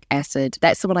hyaluronic acid.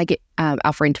 That's the one I get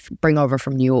our friend to bring over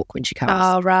from New York when she comes.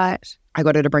 Oh, right. I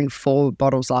got her to bring 4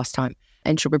 bottles last time.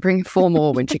 And she'll be bringing 4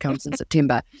 more when she comes in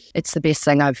September. It's the best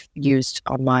thing I've used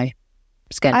on my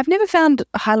skin. I've never found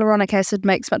hyaluronic acid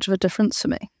makes much of a difference for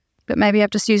me. But maybe I've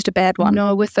just used a bad one.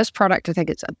 No, with this product, I think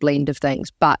it's a blend of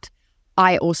things. But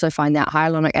I also find that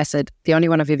hyaluronic acid, the only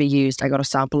one I've ever used, I got a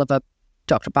sample of a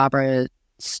Dr. Barbara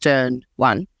Stern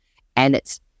one, and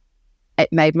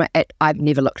I've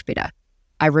never looked better.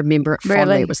 I remember it fondly.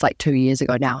 Really? It was like 2 years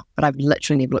ago now, but I've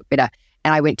literally never looked better.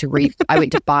 And I went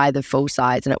to buy the full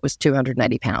size, and it was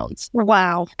 £280.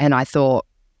 Wow. And I thought,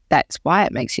 that's why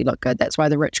it makes you look good. That's why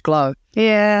the rich glow.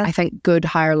 Yeah. I think good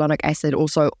hyaluronic acid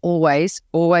also always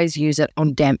use it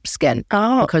on damp skin.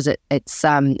 Oh. Because it's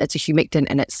a humectant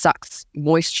and it sucks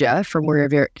moisture from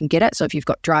wherever it can get it. So if you've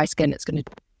got dry skin, it's going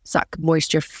to suck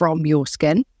moisture from your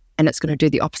skin and it's going to do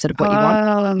the opposite of what you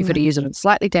want. You've got to use it on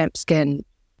slightly damp skin.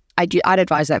 I'd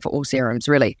advise that for all serums,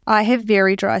 really. I have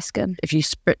very dry skin. If you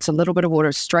spritz a little bit of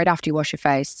water straight after you wash your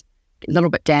face, a little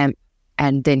bit damp,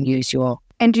 and then use your...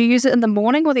 And do you use it in the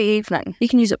morning or the evening? You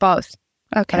can use it both.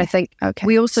 Okay. And I think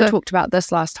we also talked about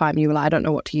this last time. You were like, I don't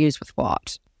know what to use with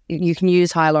what. You can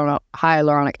use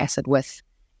hyaluronic acid with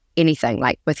anything,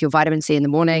 like with your vitamin C in the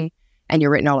morning and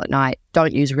your retinol at night.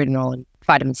 Don't use retinol and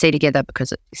vitamin C together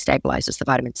because it stabilizes the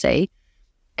vitamin C.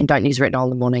 And don't use retinol in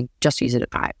the morning. Just use it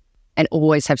at night. And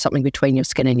always have something between your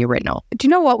skin and your retinol. Do you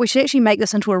know what? We should actually make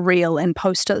this into a reel and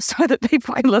post it so that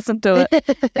people can listen to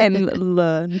it and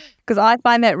learn. Because I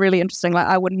find that really interesting. Like,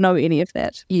 I wouldn't know any of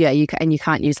that. Yeah, you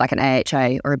can't use like an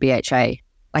AHA or a BHA,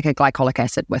 like a glycolic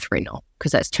acid with retinol,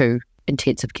 because that's too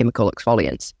intensive chemical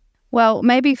exfoliants. Well,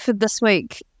 maybe for this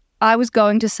week, I was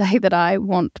going to say that I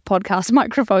want podcast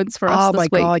microphones for us this week.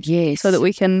 Oh my God, yes. So that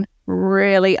we can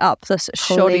really up this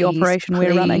shoddy operation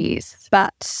we're running.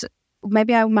 But...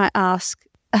 maybe I might ask,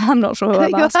 I'm not sure who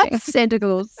I'm asking. Santa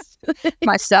Claus.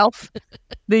 Myself,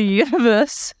 the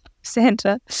universe,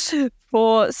 Santa,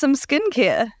 for some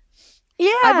skincare.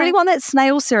 Yeah. I really want that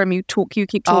snail serum you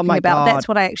keep talking about. God. That's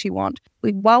what I actually want.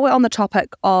 While we're on the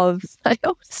topic of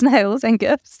snails and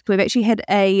gifts, we've actually had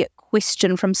a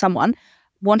question from someone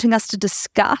wanting us to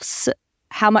discuss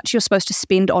how much you're supposed to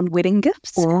spend on wedding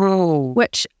gifts,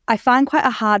 which I find quite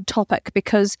a hard topic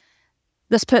because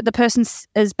the person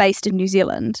is based in New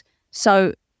Zealand.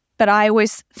 So, but I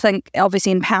always think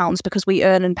obviously in pounds because we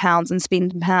earn in pounds and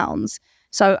spend in pounds.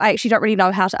 So I actually don't really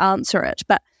know how to answer it.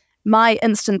 But my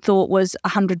instant thought was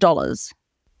 $100.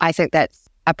 I think that's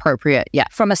appropriate, yeah.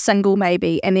 From a single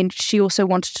maybe. And then she also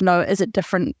wanted to know, is it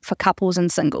different for couples and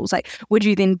singles? Like, would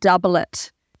you then double it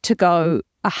to go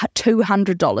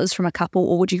 $200 from a couple,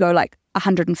 or would you go like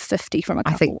 $150 from a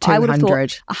couple? I think 200. I would have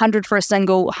thought 100 for a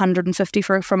single, 150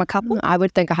 from a couple. I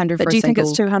would think 100 for a single. But do you think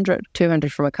it's 200?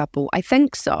 200 from a couple. I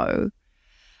think so.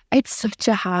 It's such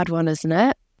a hard one, isn't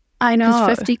it? I know.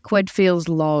 Because 50 quid feels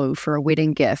low for a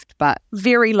wedding gift, but...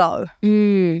 very low.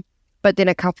 But then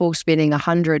a couple spending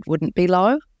 100 wouldn't be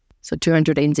low. So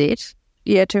 200 NZ.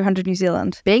 Yeah, 200 New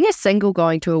Zealand. Being a single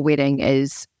going to a wedding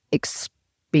is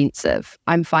expensive.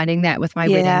 I'm finding that with my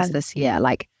weddings this year,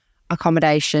 like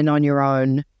accommodation on your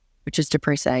own, which is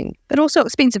depressing. But also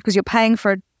expensive because you're paying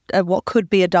for what could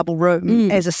be a double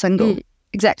room as a single.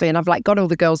 Exactly. And I've like got all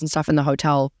the girls and stuff in the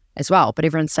hotel as well, but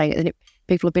everyone's saying, and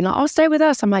people have been like, oh, stay with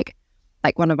us. I'm like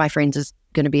one of my friends is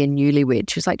going to be a newlywed.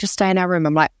 She's like, just stay in our room.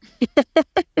 I'm like,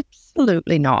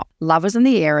 absolutely not. Love is in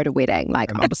the air at a wedding.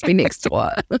 Like, I'll just be next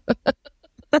door.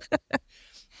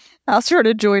 Ask for an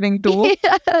adjoining door.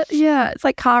 Yeah, it's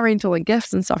like car rental and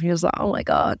gifts and stuff. And you're just like, oh my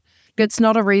God. It's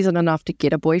not a reason enough to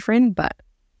get a boyfriend, but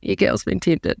your girl's been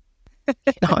tempted.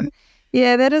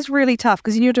 Yeah, that is really tough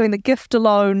because you're doing the gift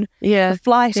alone, Yeah. the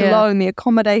flight alone, the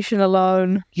accommodation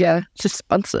alone. Yeah. It's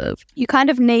expensive. You kind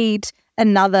of need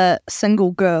another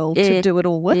single girl to do it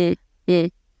all with.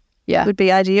 Yeah. Would be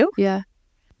ideal. Yeah.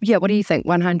 Yeah. What do you think?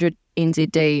 100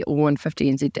 NZD or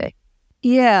 150 NZD?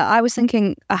 Yeah, I was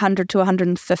thinking 100 to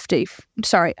 150.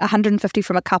 Sorry, 150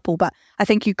 from a couple, but I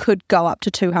think you could go up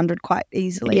to 200 quite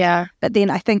easily. Yeah. But then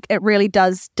I think it really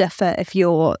does differ if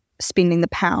you're spending the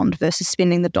pound versus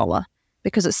spending the dollar,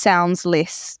 because it sounds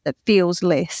less, it feels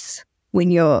less when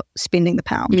you're spending the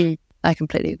pound. I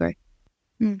completely agree.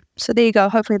 So there you go.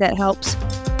 Hopefully that helps.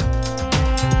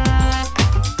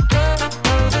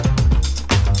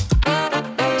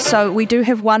 So we do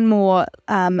have one more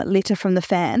letter from the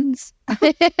fans.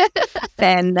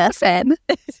 Fan.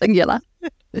 Singular.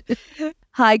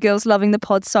 Hi girls, loving the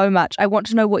pod so much. I want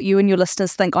to know what you and your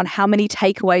listeners think on how many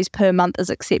takeaways per month is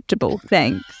acceptable.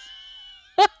 Thanks.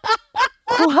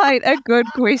 Quite a good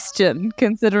question,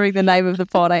 considering the name of the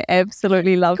pod. I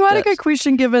absolutely love it. Quite a good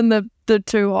question given the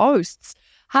two hosts.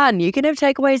 Hun, you can have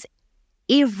takeaways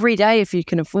every day if you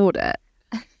can afford it.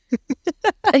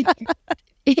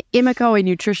 Emma Cohen,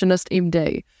 nutritionist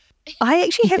MD. I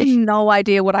actually have no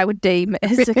idea what I would deem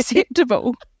as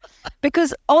acceptable,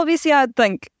 because obviously I'd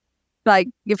think, like,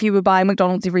 if you were buying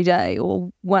McDonald's every day or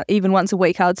even once a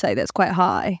week, I would say that's quite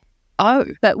high. Oh,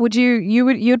 but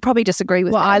you'd probably disagree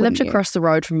with that? Well, I lived wouldn't you? across the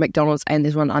road from McDonald's, and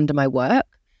there's one under my work,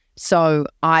 so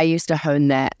I used to hone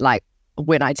that. Like,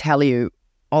 when I tell you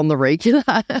on the regular,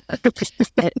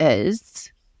 it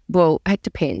is. Well, it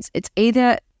depends. It's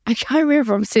either. I can't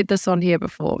remember if I've said this on here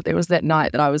before. There was that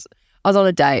night that I was on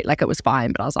a date, like it was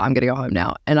fine, but I was like, I'm going to go home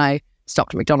now. And I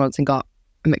stopped at McDonald's and got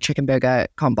a McChicken burger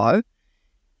combo.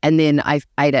 And then I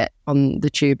ate it on the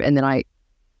tube, and then I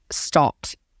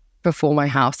stopped before my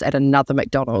house at another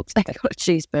McDonald's. I got a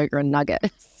cheeseburger and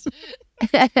nuggets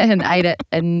and ate it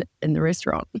in the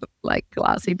restaurant, like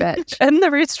classy bitch. In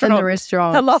the restaurant? In the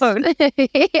restaurant. Alone?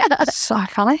 Yeah. So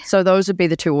funny. So those would be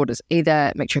the two orders,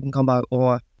 either McChicken combo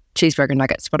or cheeseburger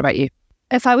nuggets. What about you?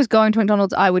 If I was going to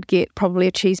McDonald's, I would get probably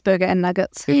a cheeseburger and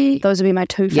nuggets. Those would be my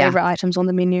two favourite items on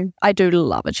the menu. I do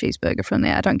love a cheeseburger from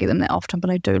there. I don't get them that often, but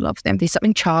I do love them. There's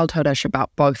something childhoodish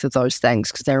about both of those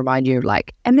things because they remind you,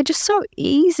 like... And they're just so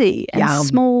easy and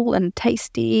small and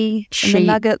tasty. Cheap. And the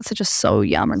nuggets are just so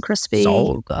yum and crispy.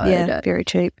 So good. Yeah, very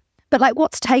cheap. But like,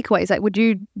 what's takeaways? Like, would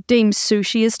you deem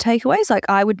sushi as takeaways? Like,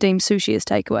 I would deem sushi as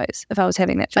takeaways if I was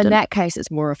having that for In dinner. that case,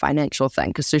 it's more a financial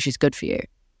thing because sushi's good for you.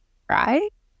 Right?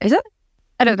 Is it?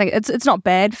 I don't think it's not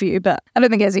bad for you, but I don't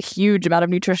think it has a huge amount of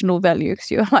nutritional value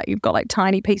because you've got like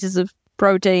tiny pieces of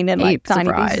protein and like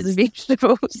tiny pieces of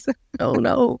vegetables. Oh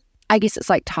no. I guess it's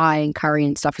like Thai and curry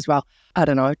and stuff as well. I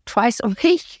don't know, twice a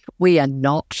week. We are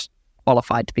not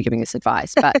qualified to be giving this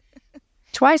advice, but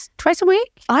twice a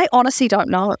week? I honestly don't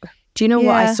know. Do you know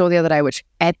what I saw the other day, which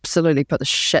absolutely put the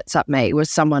shits up me, was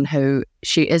someone who,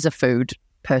 she is a food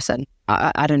person.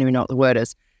 I don't even know what the word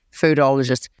is.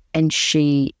 Foodologist. And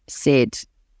she said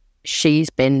she's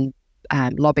been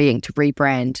lobbying to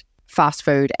rebrand fast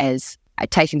food as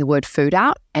taking the word food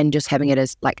out and just having it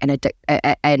as like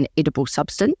an edible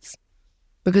substance,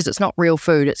 because it's not real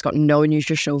food. It's got no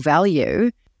nutritional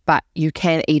value, but you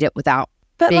can eat it without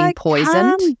being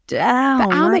poisoned. Calm down.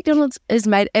 But our McDonald's is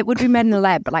made, it would be made in a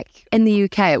lab, but like in the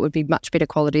UK, it would be much better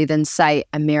quality than, say,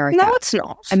 America. No, it's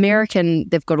not. American,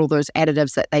 they've got all those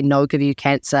additives that they know give you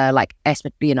cancer, like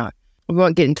we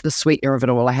won't get into the sweetener of it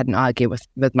all. I had an argument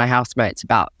with my housemates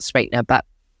about sweetener, but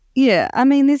yeah, I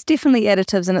mean, there's definitely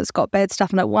additives and it's got bad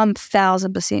stuff in it,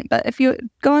 1,000%. But if you're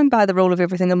going by the rule of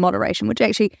everything in moderation, which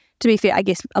actually, to be fair, I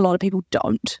guess a lot of people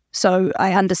don't. So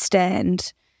I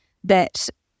understand that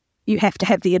you have to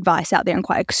have the advice out there and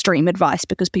quite extreme advice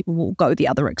because people will go the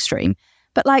other extreme.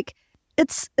 But like,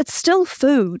 it's still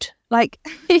food. Like,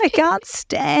 I can't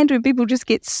stand when people just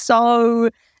get so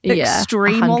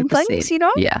extreme 100%. on things, you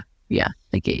know? Yeah,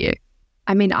 I get you.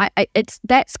 I mean,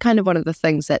 that's kind of one of the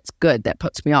things that's good that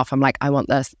puts me off. I'm like, I want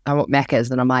this, I want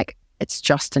Macca's, and I'm like, it's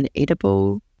just an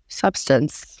edible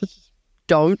substance.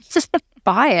 Don't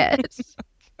buy it.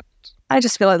 I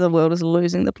just feel like the world is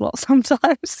losing the plot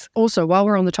sometimes. Also, while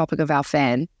we're on the topic of our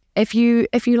fan, if you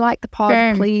like the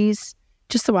pod, please,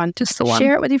 just the one,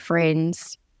 share it with your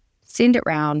friends, send it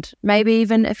round. Maybe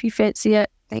even if you fancy it,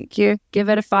 thank you, give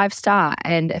it a 5-star.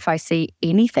 And if I see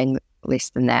anything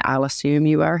less than that, I'll assume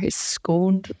you are his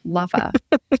scorned lover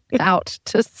out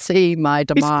to see my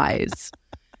demise.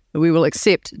 We will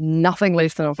accept nothing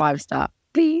less than a 5-star.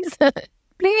 Please.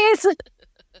 Please.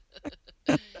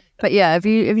 But yeah, if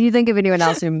you think of anyone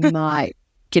else who might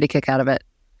get a kick out of it,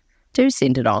 do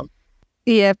send it on.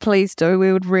 Yeah, please do.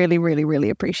 We would really, really, really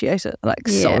appreciate it.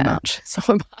 So much.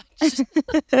 So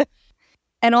much.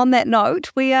 And on that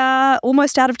note, we are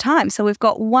almost out of time. So we've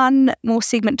got one more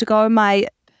segment to go. My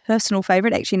personal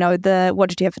favourite, actually, no, the what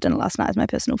did you have for dinner last night is my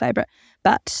personal favourite.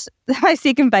 But my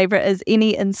second favourite is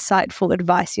any insightful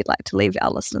advice you'd like to leave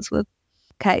our listeners with.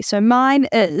 Okay, so mine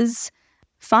is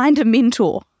find a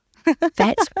mentor.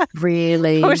 That's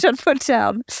really... I wish I'd put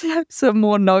down some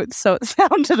more notes so it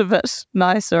sounded a bit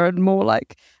nicer and more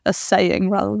like a saying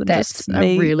rather than just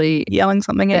me yelling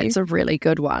something at you. That's a really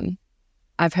good one.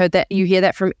 I've heard that. You hear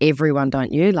that from everyone,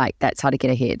 don't you? Like, that's how to get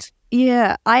ahead.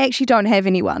 Yeah, I actually don't have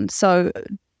anyone, so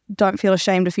don't feel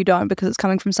ashamed if you don't, because it's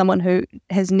coming from someone who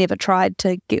has never tried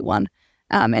to get one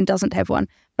and doesn't have one.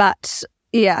 But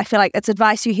yeah, I feel like it's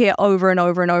advice you hear over and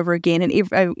over and over again, and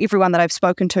everyone that I've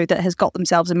spoken to that has got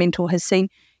themselves a mentor has seen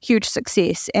huge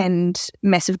success and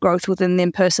massive growth within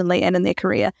them personally and in their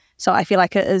career. So I feel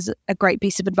like it is a great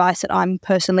piece of advice that I'm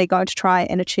personally going to try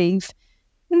and achieve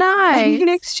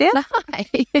next year.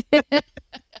 Nice.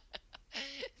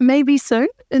 Maybe soon,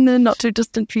 in the not too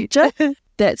distant future.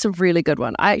 That's a really good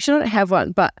one. I actually don't have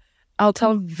one, but I'll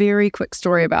tell a very quick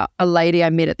story about a lady I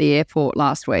met at the airport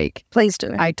last week. Please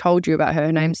do. I told you about her.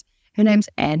 Her name's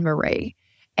Anne-Marie,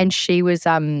 and she was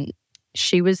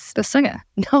the singer.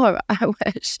 No, I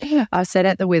wish. I sat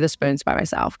at the Weatherspoons by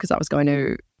myself because I was going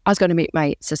to meet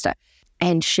my sister,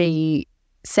 and she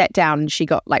sat down and she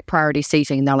got like priority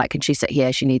seating, and they're like, can she sit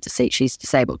here? She needs a seat. She's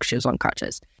disabled because she was on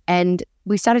crutches. And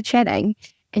we started chatting,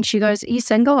 and she goes, are you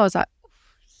single? I was like,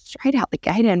 straight out the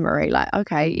gate, Anne-Marie, like,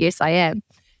 okay, yes, I am.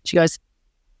 She goes,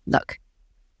 look,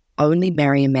 only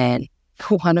marry a man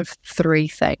for one of three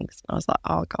things. I was like,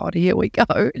 oh God, here we go.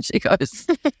 And she goes,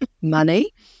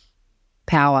 money,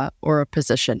 power, or a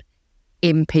position.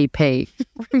 MPP.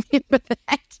 Remember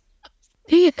that?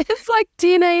 It's like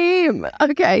 10 a.m.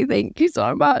 Okay, thank you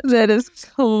so much. That is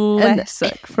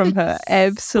classic from her.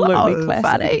 Absolutely so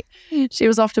classic. Funny. She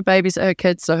was off to babysit her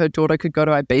kids so her daughter could go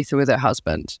to Ibiza with her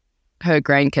husband. Her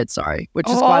grandkids, sorry, which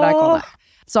is quite iconic.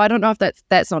 So I don't know if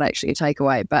that's not actually a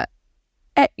takeaway, but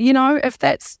if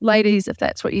that's, ladies, if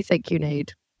that's what you think you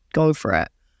need, go for it.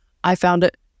 I found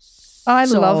it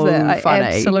love that. Funny. I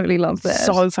absolutely love that.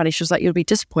 So funny. She was like, you'll be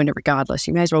disappointed regardless.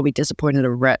 You may as well be disappointed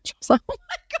or rich. I was like, oh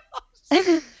my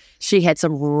gosh. She had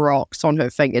some rocks on her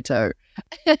finger too.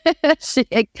 She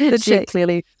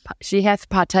hath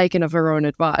partaken of her own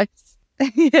advice.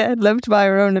 Yeah, lived by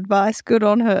her own advice. Good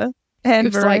on her.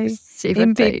 Anne-Marie, like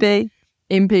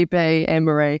MPP,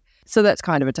 Anne-Marie. So that's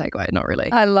kind of a takeaway, not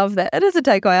really. I love that. It is a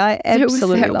takeaway. I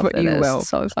absolutely love it. It's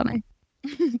so funny.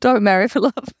 Don't marry for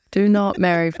love. Do not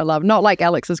marry for love. Not like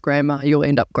Alex's grandma. You'll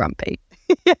end up grumpy.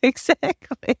 Yeah,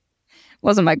 exactly.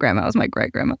 Wasn't my grandma. It was my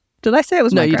great grandma. Did I say it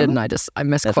was my grandma? No, you didn't. I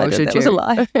misquoted you. That was a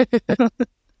lie.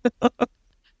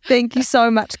 Thank you so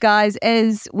much, guys.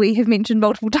 As we have mentioned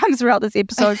multiple times throughout this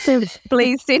episode,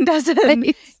 please send us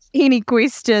in any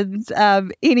questions,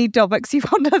 any topics you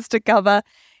want us to cover,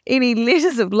 any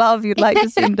letters of love you'd like to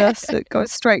send us. It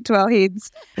goes straight to our heads.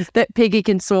 That Peggy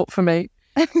can sort for me.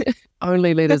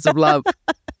 Only letters of love.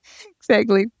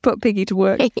 Exactly. Put Peggy to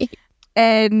work.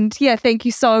 And yeah, thank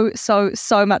you so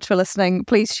much for listening.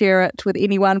 Please share it with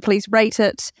anyone. Please rate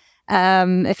it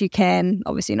if you can.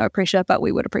 Obviously, no pressure, but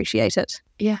we would appreciate it.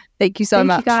 Yeah. Thank you so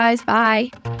much. Thank you guys.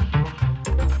 Bye.